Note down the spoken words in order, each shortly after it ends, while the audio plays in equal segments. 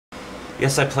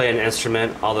Yes, I play an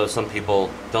instrument, although some people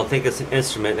don't think it's an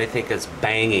instrument, they think it's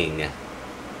banging.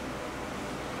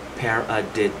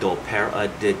 Paradiddle,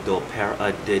 paradiddle,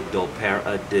 paradiddle,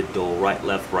 paradiddle, right,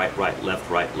 left, right, left, right, left,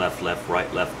 right, left,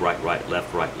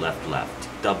 right, left, left.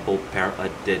 Double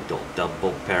paradiddle,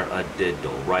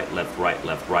 right, left, right,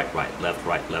 left, right, left,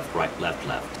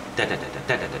 left.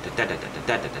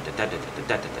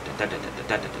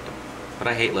 But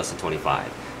I hate lesson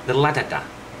 25. The la-da-da,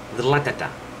 the la-da-da,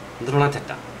 the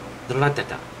la-da-da, the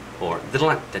la-da-da, or the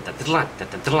la-da-da, the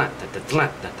la-da-da, the la-da-da, the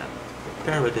la-da-da.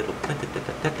 Paradiddle.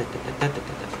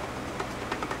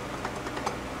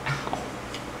 Ow.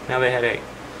 Now they headache.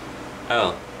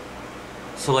 Oh.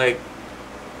 So like,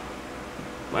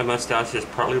 my mustache is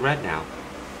partly red now.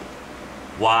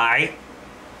 Why?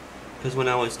 Because when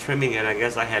I was trimming it, I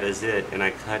guess I had a zit, and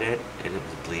I cut it, and it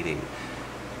was bleeding.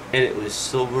 And it was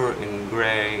silver and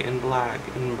gray and black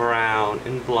and brown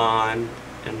and blonde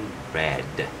and red.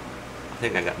 I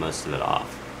think I got most of it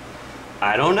off.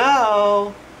 I don't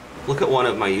know. Look at one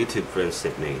of my YouTube friends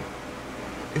sent me.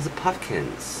 It's a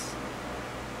Puffkins.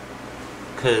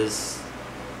 Because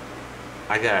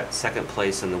I got second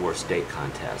place in the worst date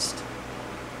contest.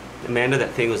 Amanda,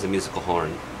 that thing was a musical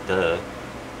horn.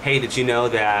 Hey, did you know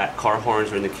that car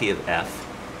horns are in the key of F?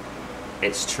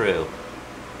 It's true.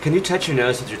 Can you touch your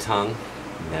nose with your tongue?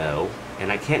 No.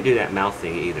 And I can't do that mouth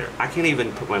thing either. I can't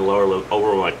even put my lower lip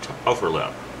over my upper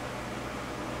lip.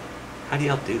 How do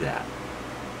y'all do that?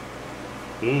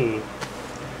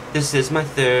 This is my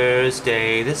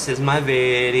Thursday, this is my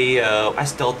video. I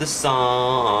stole the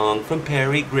song from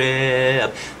Perry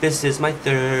Grip. This is my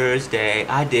Thursday,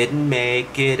 I didn't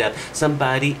make it up,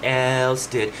 somebody else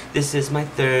did. This is my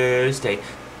Thursday.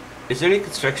 Is there any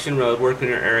construction road work in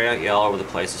your area? Yeah, all over the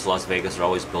place. It's Las Vegas, they're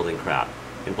always building crap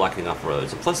and blocking off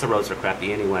roads. And plus the roads are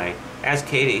crappy anyway. As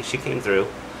Katie, she came through.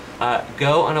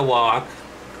 Go on a walk.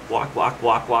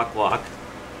 Walk.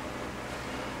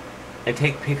 And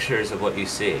take pictures of what you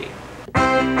see.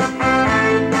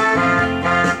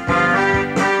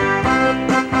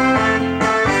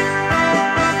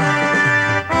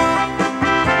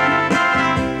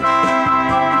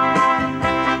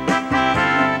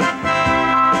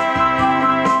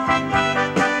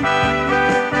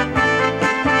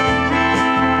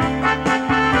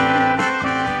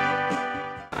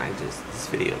 This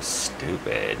video's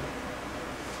stupid.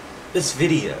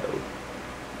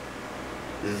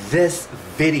 This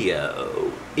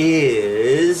video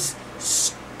is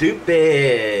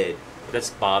stupid.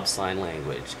 That's Bob's sign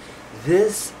language.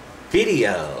 This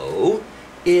video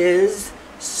is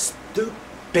stupid.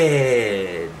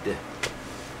 I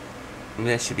mean,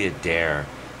 that should be a dare.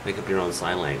 Make up your own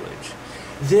sign language.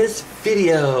 This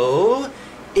video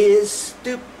is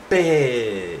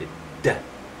stupid.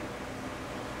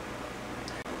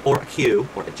 Or a Q,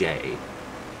 or a J.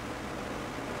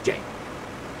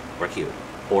 Or a Q.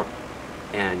 Or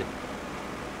an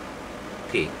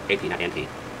P. AP, not NP.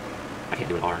 I can't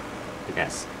do an R. An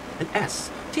S. An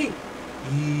S. T.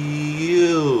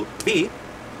 U. B.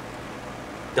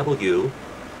 W.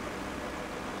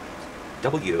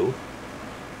 W.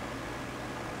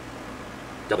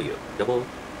 W. Double.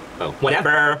 Oh,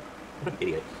 whatever.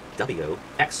 Idiot. W.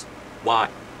 X. Y.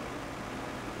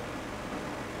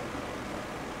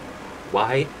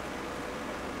 Y.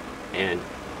 And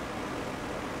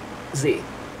Z.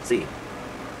 Do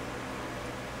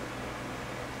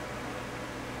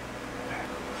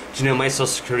you know my social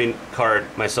security card,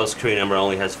 my social security number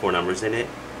only has 4 numbers in it?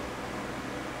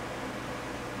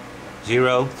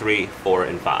 0, 3, 4,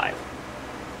 and 5.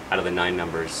 Out of the 9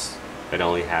 numbers, it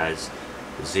only has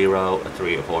 0, a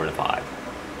 3, a 4, and a 5.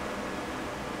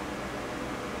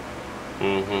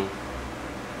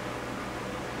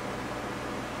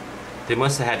 They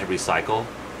must have had to recycle,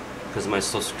 because my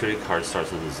social security card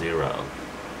starts with a 0.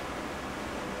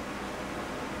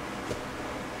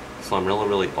 So I'm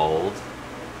really old,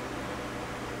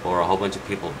 or a whole bunch of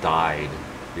people died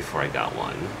before I got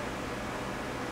one.